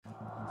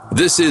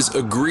This is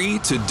Agree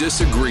to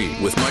Disagree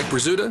with Mike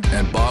Brazuta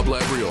and Bob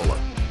Labriola.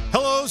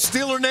 Hello,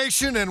 Steeler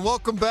Nation, and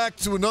welcome back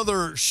to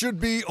another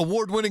should-be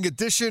award-winning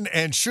edition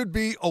and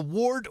should-be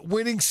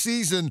award-winning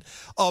season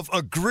of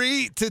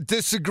Agree to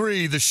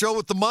Disagree, the show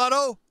with the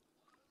motto,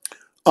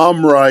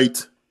 I'm right.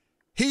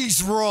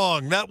 He's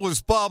wrong. That was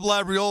Bob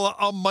Labriola.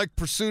 I'm Mike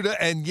Brazuta,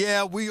 and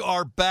yeah, we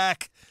are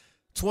back.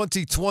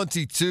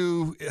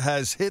 2022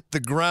 has hit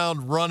the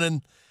ground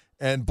running.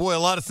 And, boy, a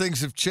lot of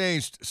things have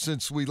changed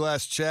since we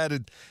last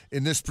chatted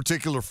in this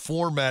particular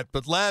format.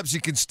 But, Labs,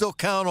 you can still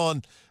count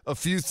on a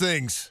few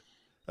things.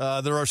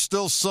 There are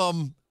still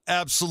some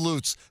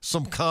absolutes,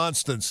 some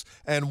constants.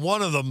 And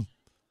one of them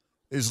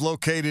is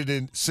located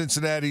in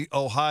Cincinnati,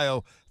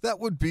 Ohio. That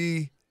would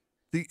be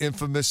the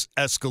infamous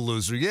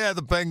Escalooser. Yeah,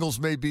 the Bengals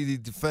may be the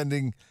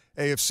defending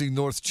AFC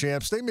North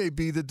champs. They may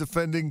be the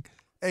defending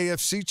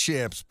AFC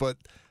champs. But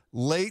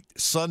late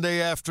Sunday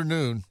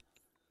afternoon,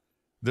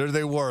 there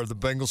they were, the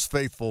Bengals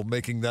faithful,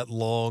 making that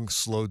long,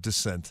 slow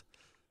descent.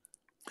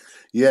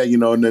 Yeah,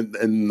 and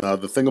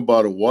the thing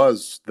about it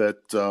was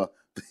that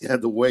they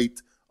had to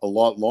wait a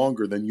lot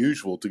longer than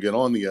usual to get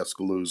on the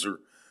Escalooser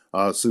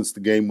since the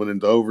game went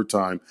into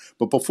overtime.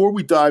 But before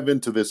we dive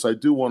into this, I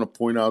do want to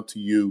point out to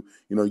you,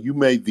 you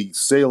made the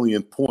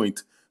salient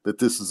point that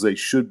this is a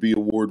should-be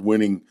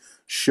award-winning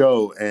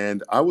show,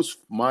 and I was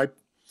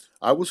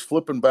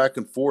flipping back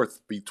and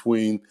forth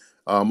between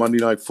Monday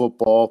Night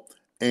Football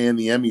and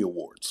the Emmy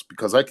Awards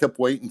because I kept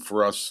waiting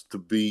for us to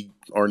be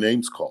our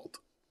names called.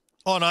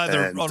 On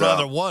either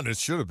one, it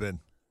should have been.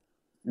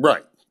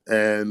 Right.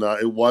 And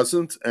it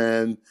wasn't.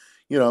 And,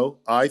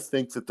 I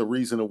think that the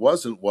reason it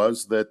wasn't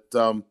was that,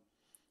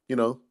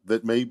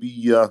 that maybe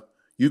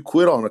you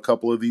quit on a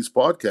couple of these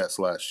podcasts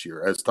last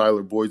year. As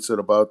Tyler Boyd said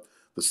about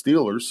the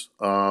Steelers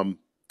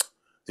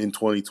in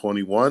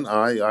 2021,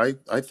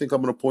 I think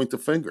I'm going to point the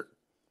finger.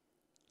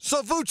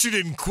 Salvucci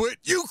didn't quit.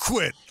 You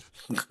quit.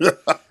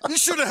 You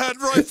should have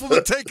had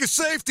Rifleman take a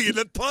safety and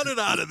then punt it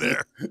out of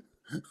there.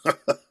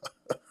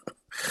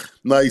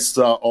 Nice,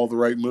 all the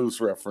right moves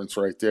reference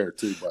right there,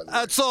 too, by the way.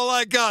 That's all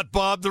I got,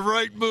 Bob, the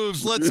right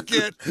moves. Let's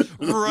get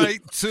right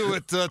to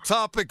it.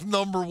 Topic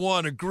number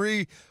one,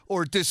 agree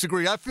or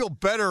disagree. I feel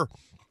better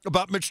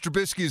about Mitch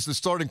Trubisky as the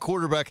starting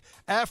quarterback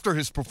after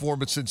his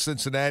performance in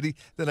Cincinnati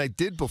than I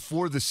did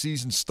before the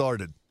season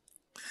started.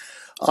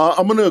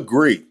 I'm going to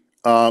agree.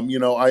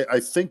 I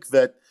think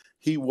that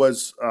he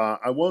was,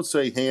 I won't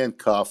say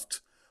handcuffed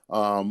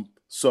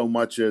so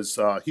much as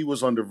he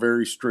was under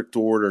very strict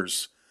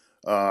orders,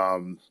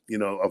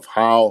 of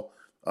how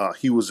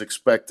he was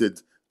expected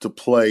to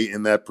play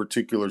in that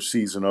particular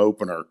season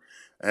opener.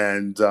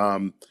 And,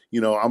 I'm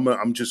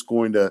just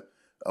going to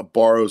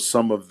borrow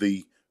some of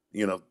the,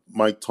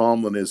 Mike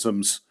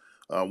Tomlinisms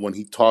when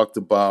he talked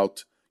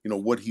about,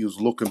 what he was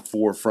looking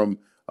for from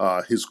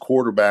his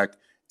quarterback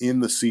in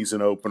the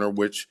season opener,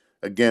 which,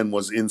 again,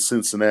 was in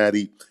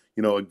Cincinnati,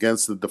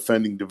 against the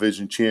defending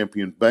division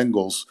champion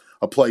Bengals,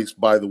 a place,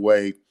 by the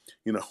way,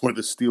 where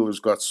the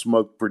Steelers got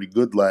smoked pretty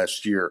good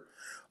last year.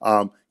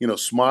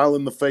 Smile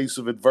in the face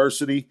of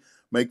adversity,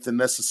 make the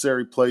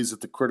necessary plays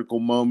at the critical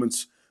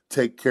moments,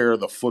 take care of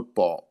the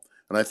football.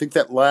 And I think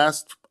that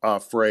last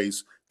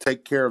phrase,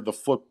 take care of the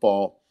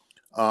football,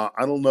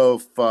 I don't know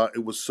if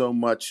it was so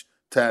much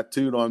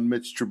tattooed on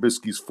Mitch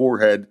Trubisky's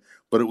forehead,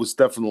 but it was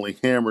definitely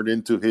hammered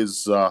into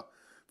his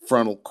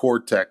frontal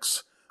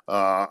cortex,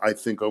 I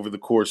think, over the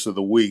course of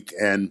the week.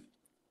 And,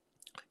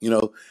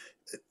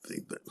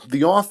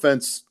 the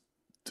offense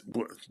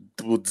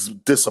was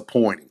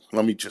disappointing.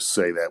 Let me just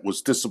say that. It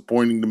was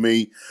disappointing to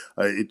me.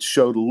 It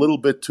showed a little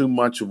bit too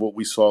much of what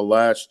we saw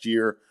last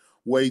year,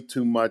 way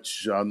too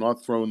much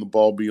not throwing the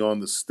ball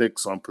beyond the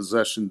sticks on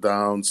possession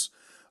downs.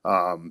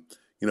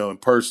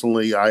 And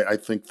personally, I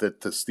think that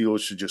the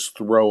Steelers should just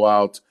throw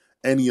out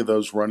any of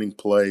those running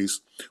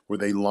plays where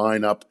they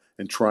line up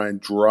and try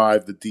and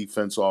drive the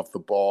defense off the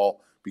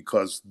ball,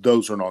 because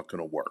those are not going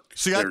to work.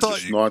 See, I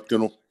thought you were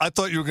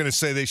going to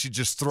say they should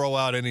just throw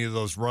out any of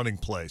those running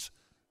plays,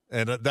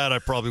 and that I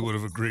probably would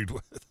have agreed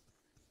with.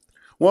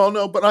 Well,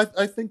 no, but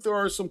I think there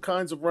are some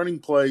kinds of running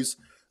plays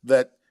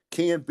that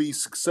can be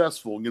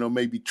successful.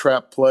 Maybe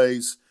trap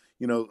plays,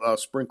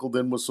 sprinkled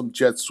in with some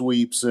jet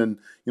sweeps and,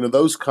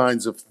 those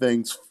kinds of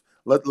things.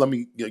 Let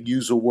me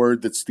use a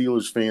word that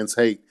Steelers fans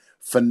hate,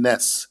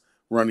 finesse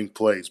running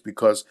plays,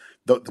 because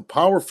the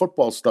power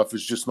football stuff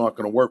is just not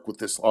going to work with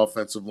this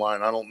offensive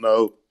line. I don't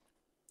know.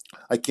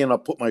 I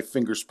cannot put my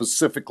finger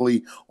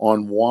specifically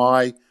on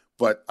why,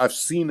 but I've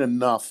seen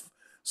enough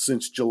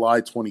since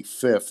July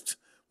 25th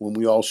when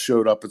we all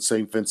showed up at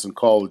St. Vincent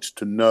College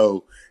to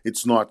know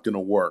it's not going to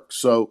work.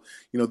 So,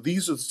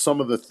 these are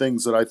some of the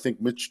things that I think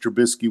Mitch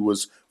Trubisky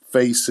was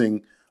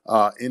facing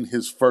in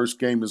his first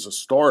game as a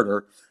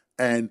starter.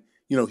 And,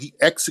 he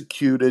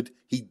executed,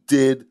 he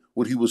did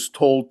what he was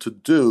told to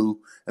do,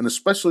 and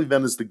especially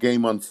then as the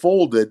game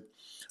unfolded,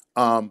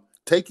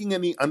 taking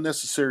any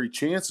unnecessary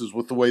chances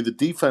with the way the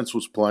defense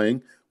was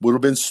playing would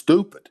have been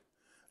stupid.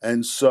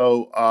 And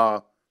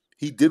so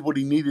he did what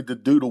he needed to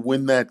do to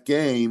win that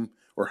game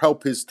or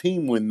help his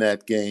team win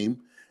that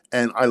game.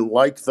 And I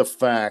like the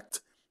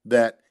fact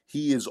that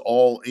he is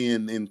all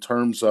in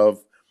terms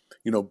of,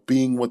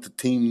 being what the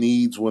team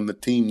needs when the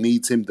team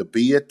needs him to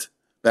be it,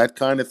 that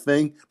kind of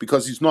thing,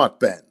 because he's not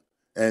Ben.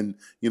 And,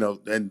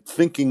 and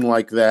thinking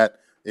like that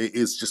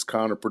is just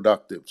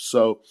counterproductive.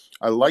 So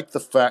I like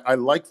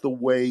the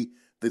way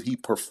that he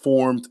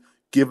performed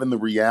given the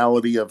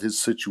reality of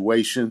his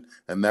situation.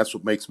 And that's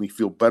what makes me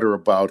feel better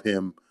about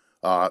him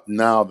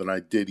now than I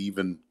did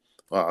even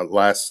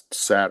last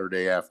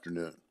Saturday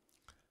afternoon.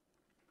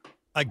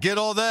 I get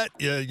all that.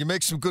 Yeah, you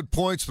make some good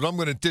points, but I'm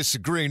going to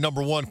disagree.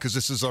 Number one, because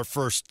this is our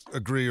first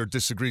agree or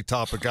disagree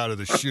topic out of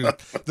the chute.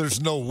 There's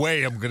no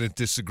way I'm going to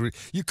disagree.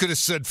 You could have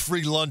said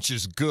free lunch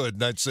is good,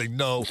 and I'd say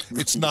no,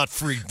 it's not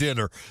free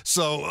dinner.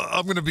 So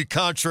I'm going to be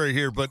contrary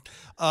here. But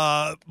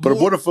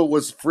what if it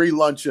was free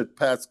lunch at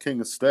Pat's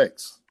King of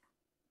Steaks?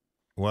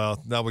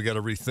 Well, now we got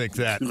to rethink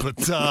that.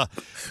 But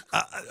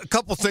a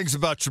couple things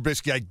about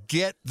Trubisky. I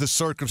get the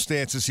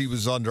circumstances he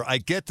was under. I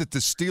get that the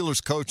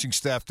Steelers coaching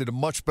staff did a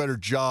much better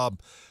job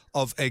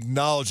of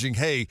acknowledging,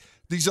 hey,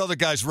 these other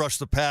guys rush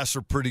the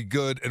passer pretty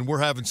good, and we're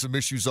having some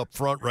issues up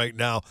front right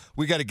now.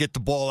 We got to get the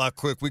ball out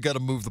quick. We got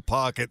to move the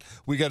pocket.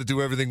 We got to do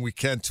everything we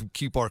can to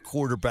keep our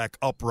quarterback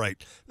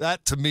upright.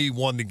 That, to me,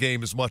 won the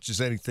game as much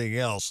as anything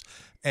else.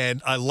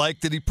 And I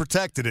like that he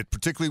protected it,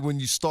 particularly when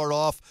you start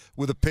off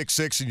with a pick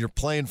six and you're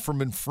playing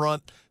from in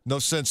front. No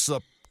sense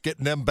of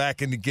getting them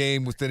back in the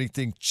game with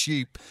anything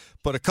cheap.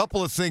 But a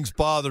couple of things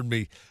bothered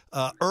me.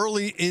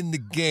 Early in the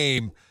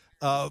game,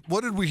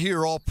 what did we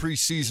hear all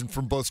preseason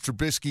from both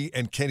Trubisky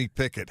and Kenny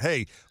Pickett?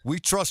 Hey, we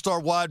trust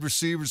our wide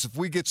receivers. If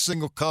we get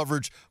single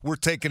coverage, we're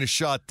taking a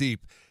shot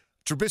deep.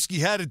 Trubisky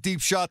had a deep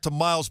shot to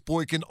Miles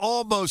Boykin,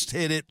 almost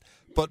hit it,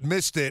 but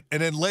missed it.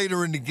 And then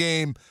later in the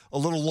game, a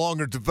little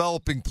longer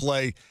developing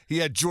play, he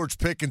had George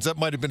Pickens. That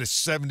might have been a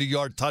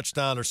 70-yard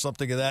touchdown or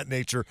something of that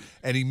nature,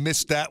 and he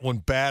missed that one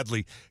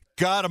badly.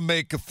 Got to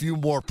make a few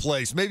more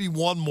plays, maybe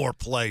one more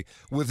play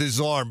with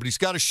his arm, but he's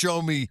got to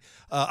show me.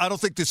 I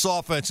don't think this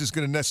offense is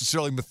going to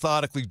necessarily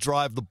methodically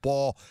drive the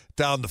ball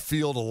down the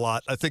field a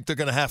lot. I think they're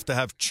going to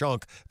have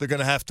chunk. They're going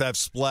to have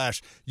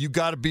splash. You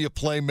got to be a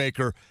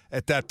playmaker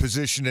at that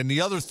position. And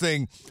the other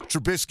thing,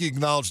 Trubisky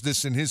acknowledged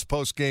this in his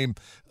post-game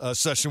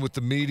session with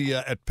the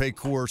media at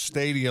Paycor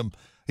Stadium.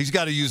 He's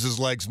got to use his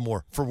legs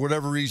more. For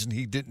whatever reason,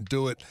 he didn't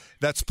do it.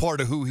 That's part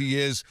of who he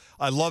is.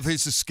 I love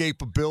his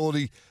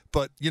escapability.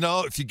 But,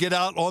 if you get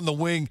out on the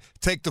wing,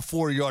 take the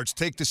 4 yards,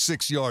 take the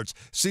 6 yards.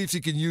 See if you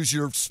can use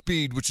your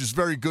speed, which is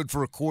very good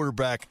for a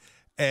quarterback,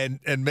 and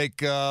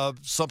make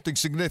something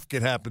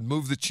significant happen.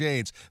 Move the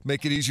chains.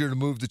 Make it easier to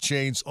move the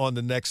chains on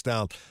the next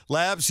down.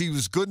 Labs, he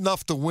was good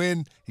enough to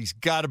win. He's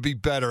got to be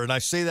better. And I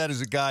say that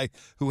as a guy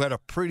who had a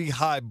pretty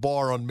high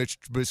bar on Mitch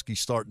Trubisky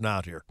starting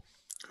out here.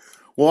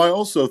 Well, I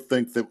also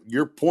think that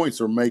your points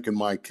are making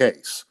my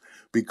case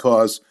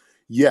because,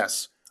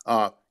 yes,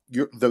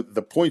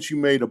 the points you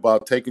made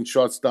about taking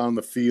shots down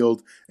the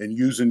field and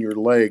using your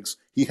legs,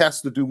 he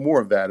has to do more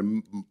of that.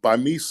 And by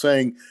me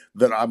saying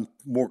that I'm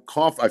more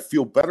confident, I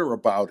feel better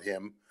about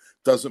him,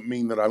 doesn't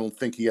mean that I don't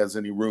think he has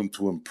any room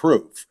to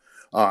improve.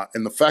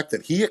 And the fact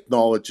that he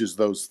acknowledges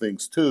those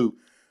things too,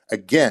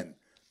 again,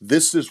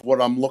 this is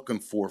what I'm looking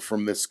for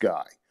from this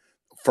guy,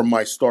 from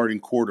my starting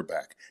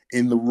quarterback,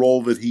 in the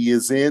role that he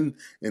is in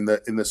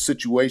the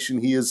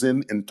situation he is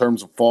in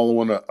terms of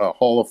following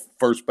a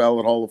first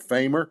ballot Hall of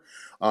Famer.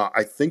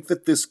 I think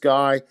that this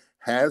guy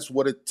has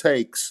what it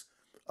takes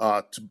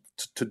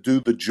to do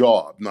the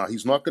job. Now,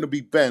 he's not going to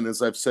be Ben,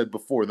 as I've said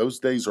before. Those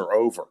days are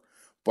over.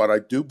 But I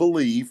do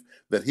believe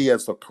that he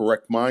has the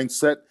correct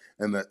mindset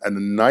and a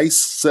nice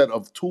set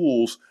of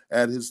tools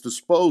at his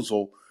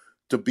disposal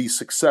to be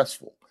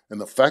successful.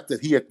 And the fact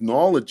that he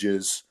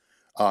acknowledges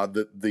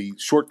the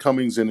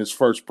shortcomings in his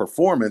first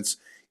performance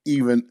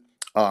even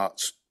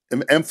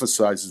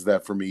emphasizes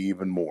that for me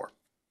even more.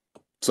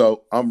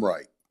 So I'm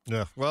right.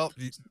 Yeah, well,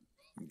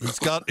 he's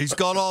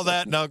got all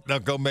that. Now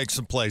go make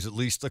some plays, at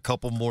least a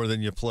couple more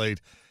than you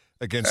played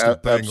against the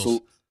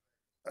Bengals.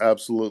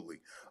 Absolutely.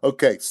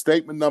 Okay,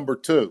 statement number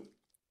 2.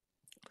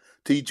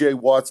 T.J.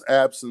 Watt's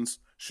absence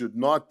should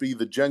not be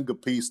the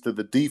Jenga piece to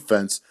the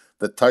defense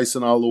that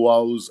Tyson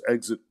Alualu's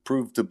exit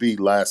proved to be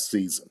last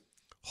season.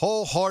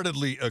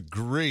 Wholeheartedly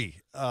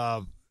agree.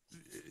 I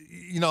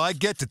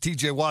get that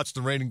T.J. Watt's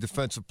the reigning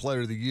defensive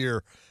player of the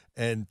year,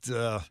 and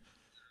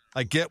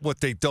I get what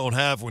they don't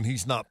have when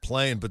he's not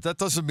playing, but that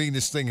doesn't mean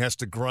this thing has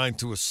to grind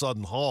to a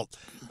sudden halt.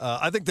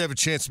 I think they have a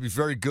chance to be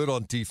very good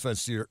on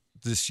defense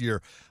this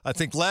year. I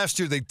think last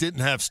year they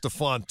didn't have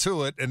Stephon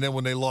Tuitt, and then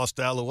when they lost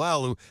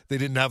Alualu, they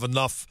didn't have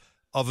enough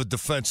of a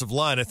defensive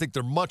line. I think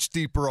they're much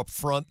deeper up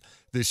front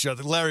this year.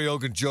 Larry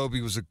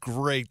Ogunjobi was a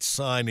great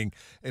signing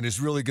and is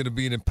really going to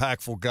be an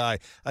impactful guy.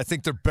 I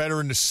think they're better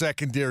in the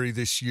secondary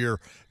this year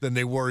than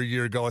they were a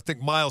year ago. I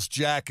think Miles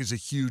Jack is a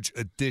huge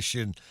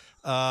addition.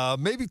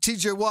 Maybe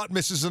T.J. Watt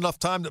misses enough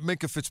time that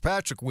Minkah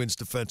Fitzpatrick wins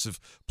Defensive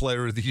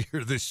Player of the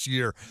Year this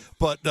year.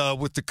 But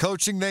with the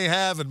coaching they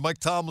have and Mike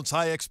Tomlin's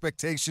high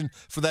expectation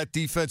for that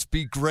defense,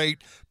 be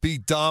great, be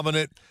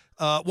dominant.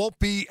 Won't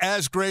be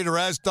as great or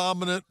as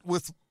dominant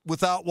with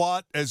without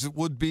Watt as it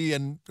would be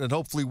and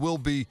hopefully will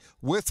be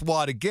with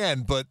Watt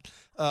again, but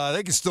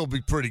they can still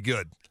be pretty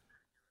good.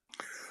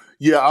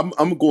 Yeah,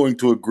 I'm going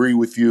to agree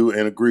with you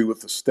and agree with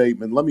the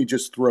statement. Let me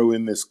just throw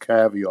in this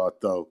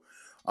caveat, though.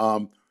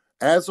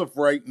 As of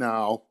right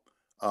now,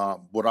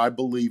 what I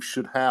believe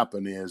should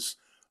happen is,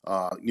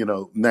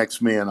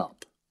 next man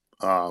up.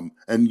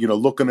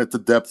 Looking at the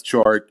depth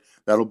chart,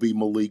 that'll be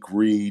Malik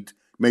Reed.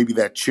 Maybe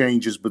that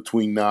changes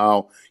between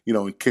now,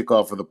 and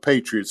kickoff of the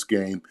Patriots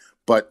game.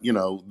 But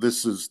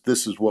this is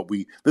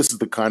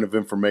the kind of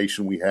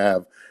information we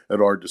have at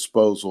our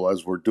disposal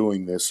as we're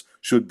doing this.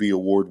 Should be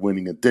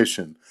award-winning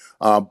addition.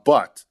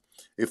 But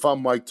if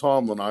I'm Mike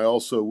Tomlin, I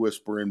also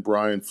whisper in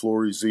Brian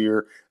Flores'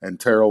 ear and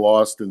Terrell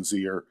Austin's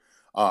ear.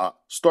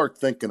 Start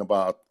thinking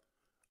about,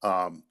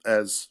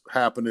 as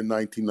happened in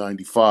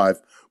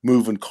 1995,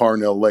 moving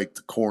Carnell Lake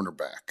to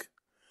cornerback.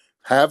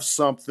 Have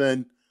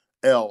something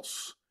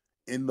else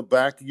in the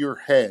back of your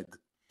head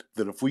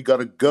that if we got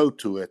to go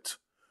to it,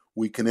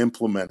 we can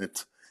implement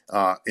it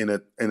in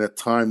a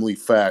timely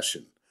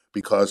fashion.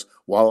 Because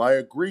while I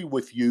agree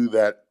with you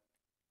that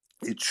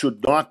it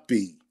should not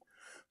be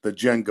the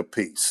Jenga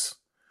piece,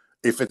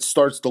 if it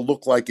starts to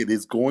look like it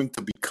is going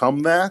to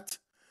become that,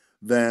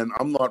 then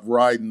I'm not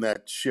riding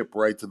that ship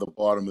right to the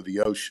bottom of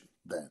the ocean.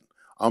 Then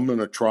I'm going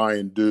to try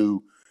and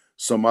do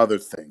some other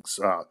things.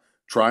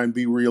 Try and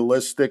be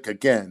realistic.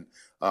 Again,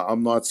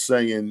 I'm not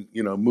saying,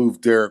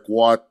 move Derek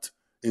Watt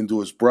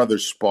into his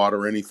brother's spot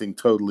or anything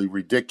totally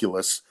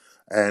ridiculous.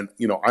 And,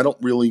 I don't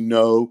really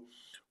know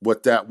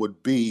what that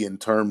would be in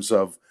terms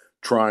of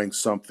trying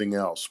something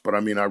else. But I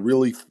mean, I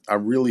really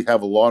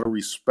have a lot of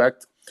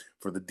respect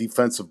for the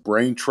defensive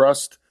brain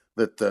trust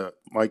that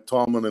Mike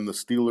Tomlin and the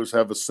Steelers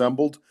have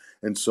assembled.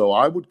 And so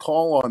I would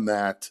call on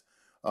that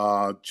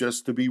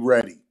just to be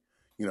ready.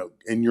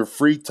 In your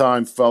free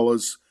time,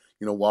 fellas,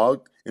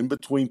 while in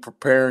between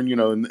preparing,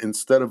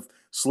 instead of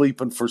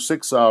sleeping for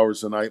 6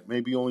 hours a night,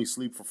 maybe only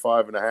sleep for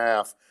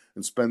 5.5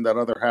 and spend that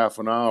other half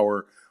an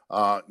hour,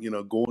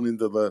 going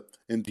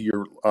into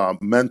your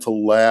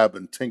mental lab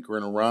and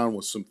tinkering around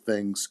with some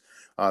things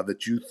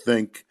that you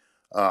think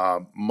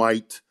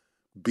might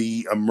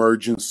be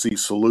emergency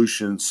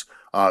solutions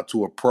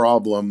to a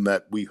problem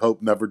that we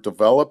hope never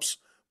develops.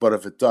 But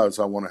if it does,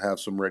 I want to have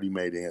some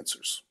ready-made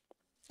answers.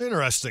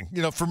 Interesting.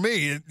 For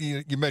me,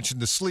 you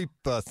mentioned the sleep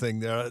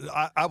thing there.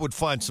 I would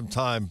find some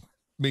time,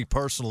 me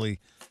personally,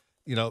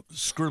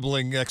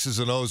 scribbling X's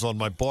and O's on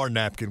my bar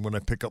napkin when I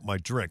pick up my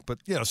drink. But,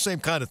 same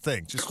kind of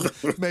thing.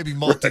 Just maybe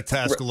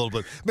multitask a little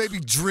bit. Maybe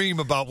dream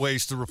about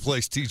ways to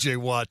replace TJ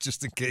Watt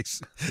just in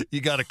case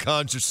you got to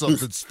conjure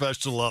something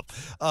special up.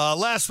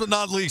 Last but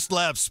not least,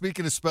 Labs,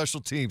 speaking of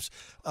special teams,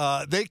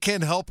 they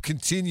can help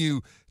continue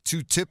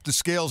to tip the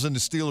scales in the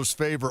Steelers'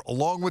 favor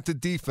along with the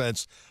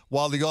defense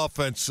while the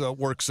offense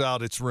works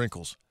out its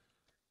wrinkles.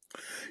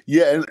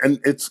 Yeah, and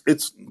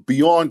it's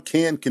beyond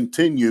can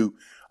continue.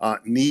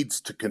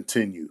 Needs to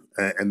continue.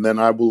 And then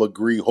I will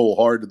agree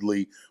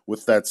wholeheartedly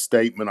with that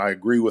statement. I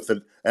agree with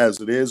it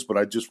as it is, but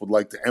I just would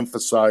like to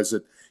emphasize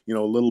it, a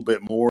little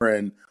bit more.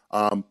 And,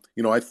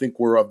 I think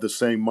we're of the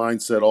same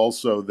mindset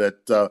also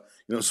that,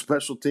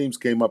 special teams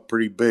came up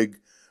pretty big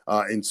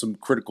in some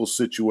critical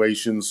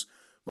situations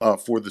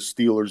for the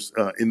Steelers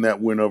in that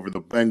win over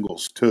the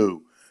Bengals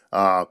too.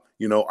 I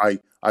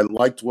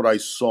liked what I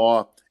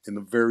saw in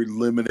the very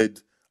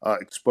limited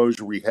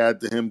exposure we had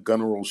to him,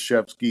 Gunnar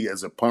Olszewski,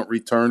 as a punt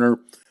returner.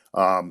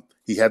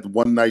 He had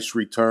one nice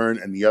return,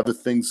 and the other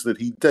things that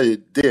he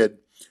did,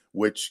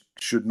 which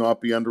should not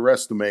be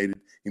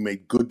underestimated, he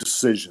made good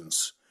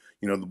decisions.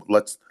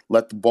 Let's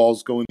let the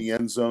balls go in the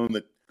end zone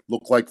that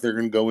look like they're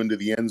going to go into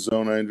the end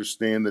zone. I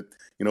understand that,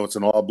 it's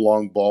an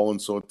oblong ball,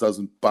 and so it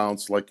doesn't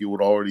bounce like you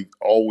would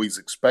always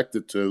expect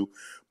it to.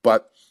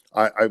 But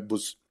I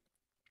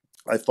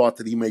thought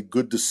that he made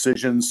good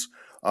decisions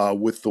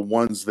with the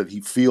ones that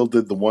he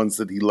fielded, the ones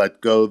that he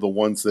let go, the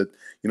ones that,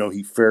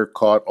 he fair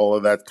caught, all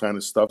of that kind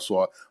of stuff.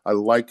 So I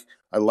like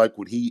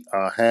what he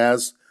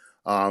has.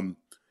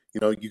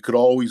 You could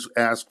always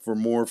ask for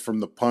more from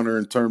the punter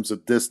in terms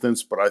of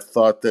distance, but I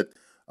thought that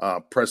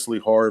Presley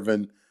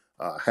Harvin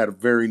had a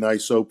very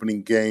nice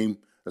opening game,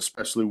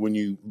 especially when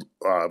you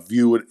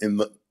view it in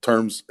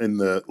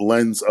the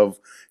lens of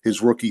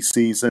his rookie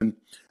season.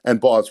 And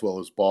Boswell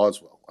is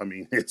Boswell. I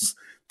mean, it's,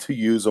 to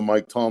use a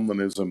Mike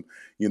Tomlinism,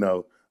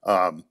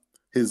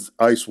 his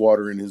ice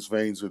water in his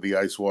veins or the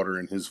ice water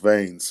in his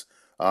veins.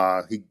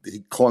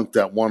 He clunked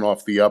that one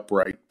off the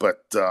upright,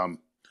 but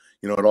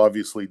it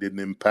obviously didn't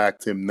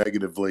impact him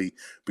negatively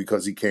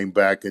because he came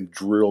back and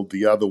drilled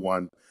the other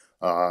one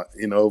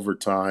in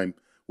overtime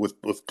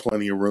with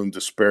plenty of room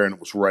to spare, and it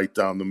was right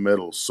down the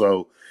middle.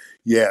 So,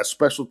 yeah,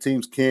 special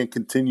teams can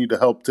continue to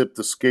help tip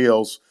the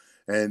scales,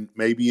 and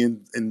maybe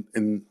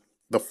in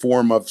the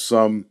form of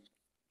some,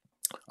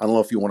 I don't know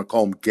if you want to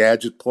call them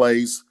gadget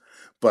plays,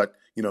 but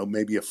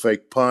maybe a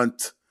fake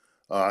punt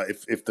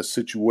if the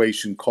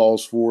situation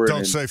calls for it.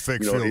 Don't say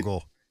fake field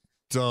goal.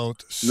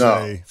 Don't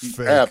say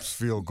fake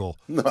field goal.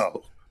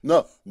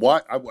 No.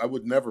 Why? I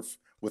would never.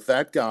 With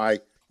that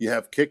guy, you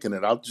have kicking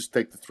it, I'll just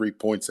take the 3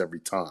 points every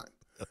time.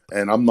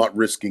 And I'm not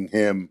risking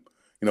him,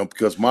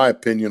 because my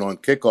opinion on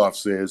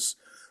kickoffs is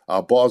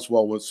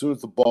Boswell, as soon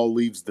as the ball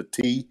leaves the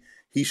tee,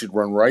 he should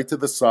run right to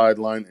the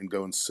sideline and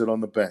go and sit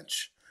on the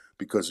bench.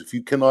 Because if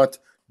you cannot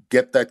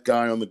get that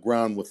guy on the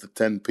ground with the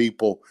 10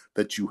 people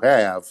that you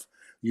have,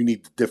 you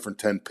need different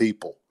 10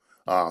 people.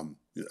 I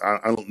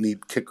don't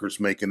need kickers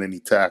making any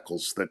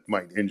tackles that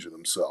might injure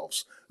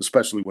themselves,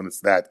 especially when it's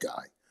that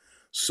guy.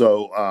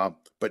 So,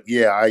 but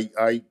yeah,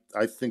 I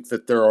think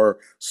that there are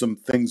some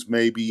things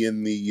maybe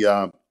in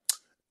the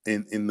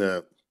in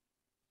the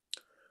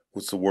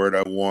what's the word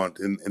I want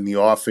in the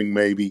offing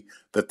maybe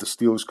that the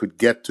Steelers could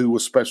get to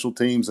with special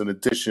teams in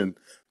addition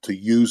to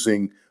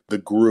using the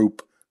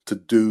group to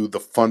do the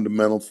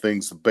fundamental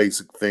things, the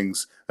basic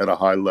things at a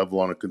high level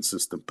on a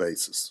consistent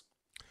basis.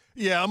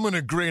 Yeah, I'm going to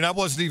agree. And I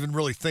wasn't even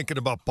really thinking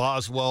about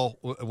Boswell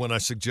when I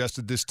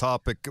suggested this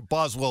topic.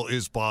 Boswell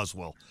is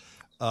Boswell.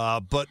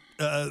 But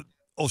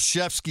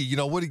Olszewski,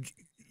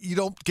 you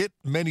don't get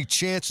many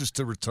chances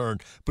to return.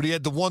 But he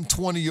had the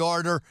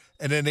 120-yarder,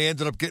 and then they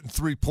ended up getting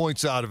 3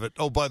 points out of it.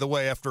 Oh, by the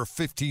way, after a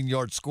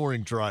 15-yard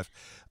scoring drive.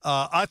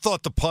 I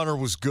thought the punter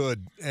was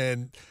good.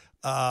 And,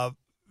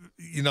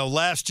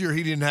 last year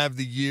he didn't have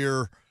the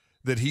year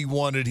that he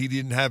wanted. He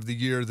didn't have the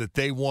year that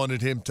they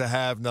wanted him to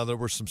have. Now, there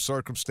were some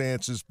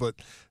circumstances, but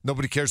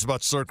nobody cares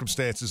about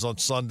circumstances on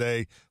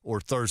Sunday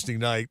or Thursday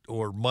night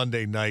or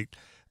Monday night.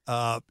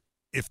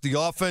 If the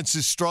offense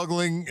is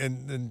struggling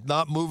and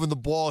not moving the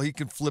ball, he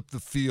can flip the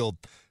field.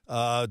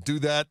 Do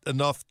that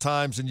enough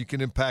times and you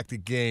can impact a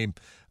game.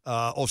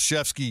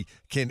 Olszewski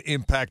can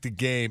impact a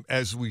game,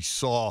 as we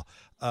saw.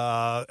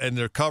 And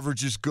their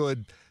coverage is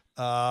good.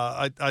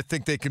 I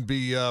think they can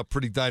be a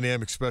pretty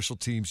dynamic special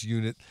teams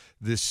unit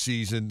this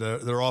season.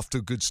 They're off to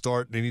a good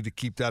start. They need to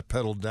keep that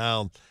pedal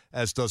down,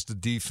 as does the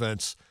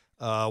defense,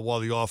 while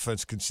the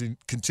offense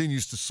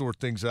continues to sort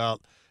things out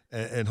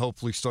and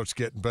hopefully starts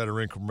getting better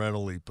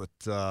incrementally. But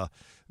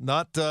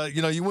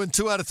you win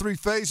 2 out of 3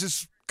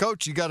 phases,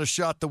 Coach, you got a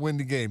shot to win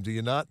the game, do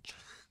you not?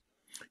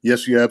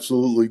 Yes, you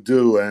absolutely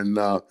do. And,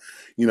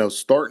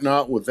 starting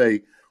out with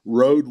a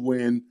road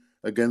win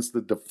against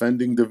the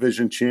defending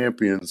division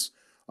champions,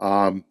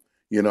 it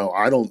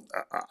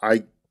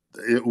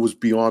was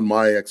beyond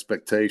my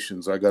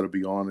expectations. I got to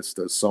be honest,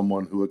 as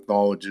someone who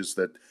acknowledges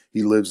that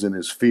he lives in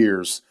his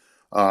fears.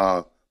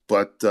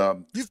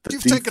 You've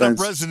taken up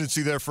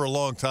residency there for a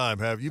long time,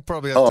 have you?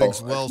 Probably have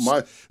things well.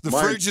 The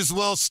fridge is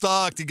well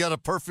stocked. You got a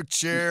perfect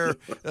chair.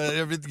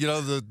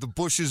 The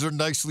bushes are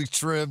nicely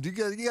trimmed. You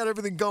got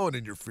everything going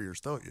in your fears,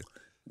 don't you?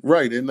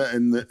 Right, and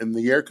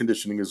the air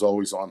conditioning is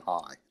always on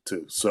high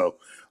too. So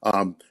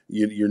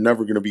you're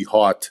never going to be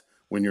hot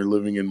when you're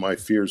living in my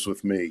fears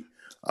with me.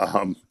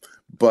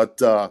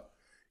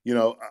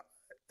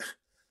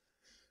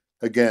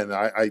 Again,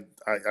 I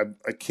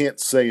can't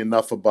say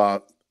enough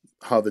about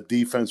how the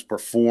defense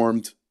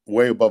performed,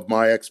 way above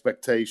my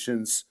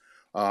expectations.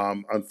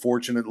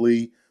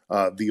 Unfortunately,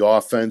 the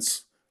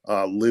offense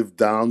lived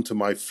down to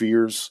my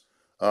fears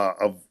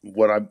of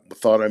what I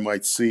thought I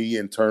might see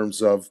in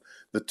terms of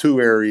the 2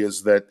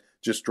 areas that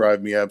just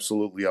drive me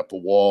absolutely up a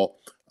wall,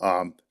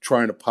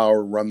 trying to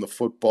power run the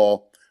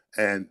football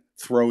and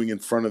throwing in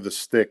front of the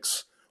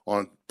sticks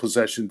on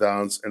possession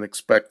downs and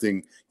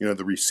expecting,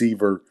 the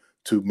receiver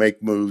to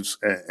make moves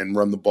and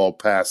run the ball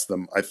past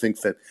them. I think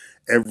that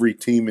every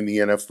team in the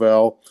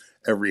NFL,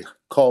 every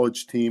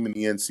college team in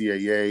the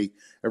NCAA,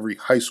 every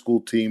high school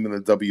team in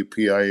the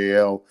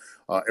WPIAL,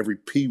 every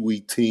Pee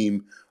Wee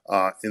team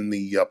in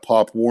the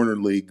Pop Warner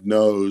League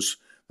knows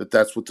that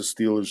that's what the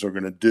Steelers are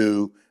going to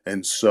do,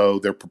 and so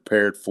they're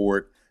prepared for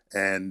it.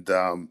 And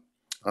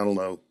I don't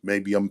know,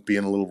 maybe I'm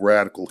being a little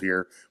radical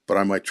here, but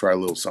I might try a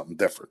little something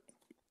different.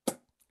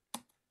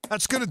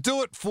 That's going to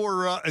do it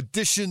for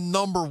edition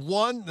number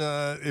 1.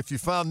 If you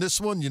found this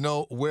one, you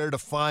know where to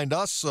find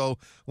us. So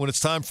when it's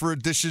time for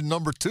edition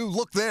number 2,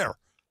 look there.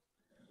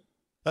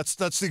 That's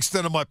the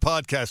extent of my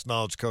podcast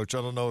knowledge, Coach.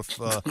 I don't know if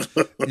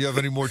you have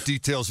any more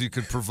details you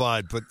can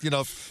provide. But,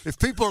 if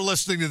people are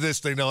listening to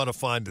this, they know how to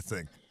find the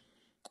thing.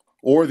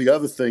 Or the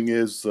other thing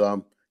is,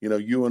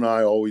 you and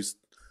I always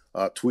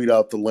tweet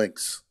out the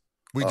links.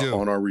 We do.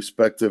 On our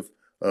respective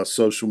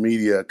social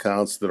media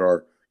accounts that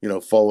are,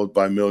 followed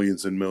by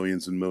millions and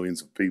millions and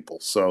millions of people.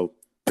 So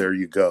there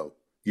you go.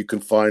 You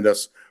can find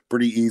us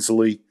pretty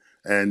easily.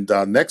 And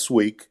next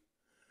week,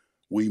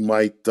 we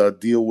might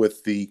deal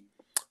with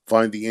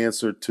find the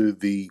answer to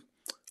the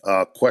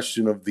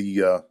question of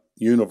the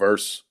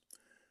universe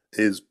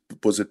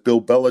was it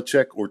Bill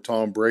Belichick or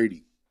Tom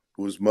Brady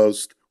who was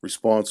most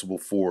responsible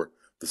for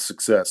the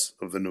success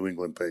of the New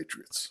England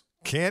Patriots?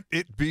 Can't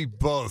it be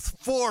both?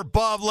 For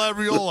Bob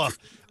Labriola,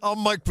 I'm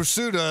Mike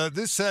Prisuta.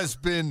 This has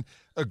been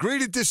Agree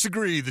to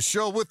Disagree, the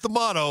show with the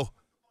motto,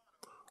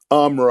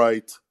 I'm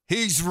right.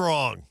 He's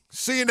wrong.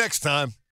 See you next time.